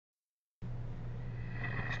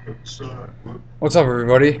What's up,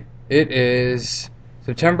 everybody? It is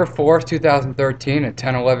September 4th, 2013 at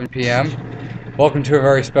 10:11 p.m. Welcome to a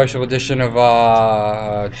very special edition of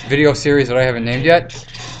a video series that I haven't named yet.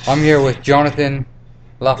 I'm here with Jonathan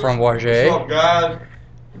Laframboise. What's up, guys?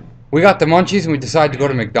 We got the munchies and we decided to go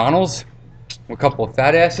to McDonald's. We're a couple of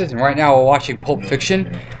fat asses, and right now we're watching Pulp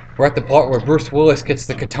Fiction. We're at the part where Bruce Willis gets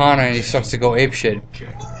the katana and he starts to go apeshit.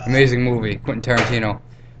 Amazing movie, Quentin Tarantino.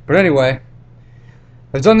 But anyway,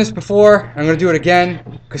 I've done this before. I'm going to do it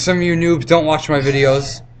again because some of you noobs don't watch my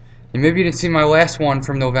videos. And maybe you didn't see my last one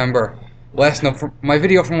from November. My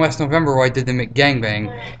video from last November where I did the McGangbang.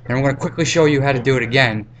 And I'm going to quickly show you how to do it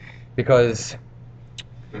again. Because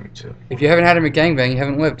if you haven't had a McGangbang, you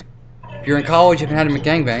haven't lived. If you're in college, you haven't had a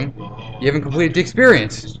McGangbang, you haven't completed the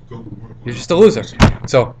experience. You're just a loser.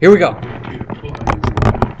 So, here we go.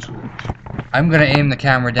 I'm going to aim the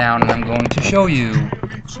camera down and I'm going to show you.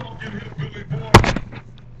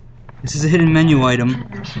 This is a hidden menu item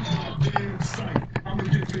on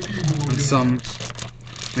some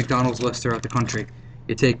McDonald's list throughout the country.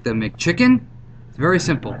 You take the McChicken. It's very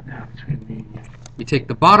simple. You take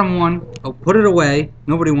the bottom one. Oh, put it away.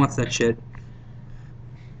 Nobody wants that shit.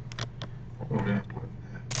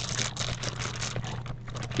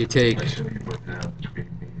 You take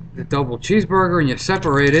the double cheeseburger and you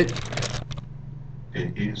separate it.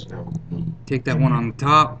 Take that one on the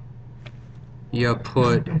top. You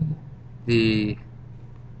put the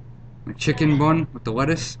chicken bun with the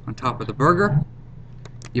lettuce on top of the burger.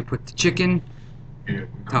 You put the chicken on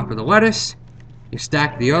top of the lettuce. You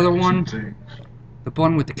stack the other one, the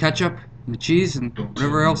bun with the ketchup and the cheese and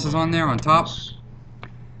whatever else is on there on top.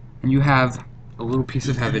 And you have a little piece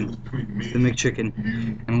of heaven, the McChicken.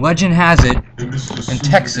 And legend has it, in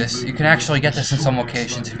Texas, you can actually get this in some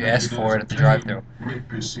locations if you ask for it at the drive-thru.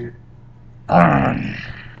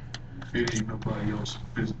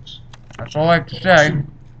 That's all I have to say.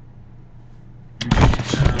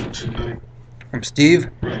 From Steve,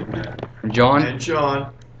 from John, And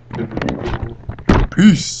Sean.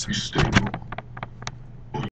 peace.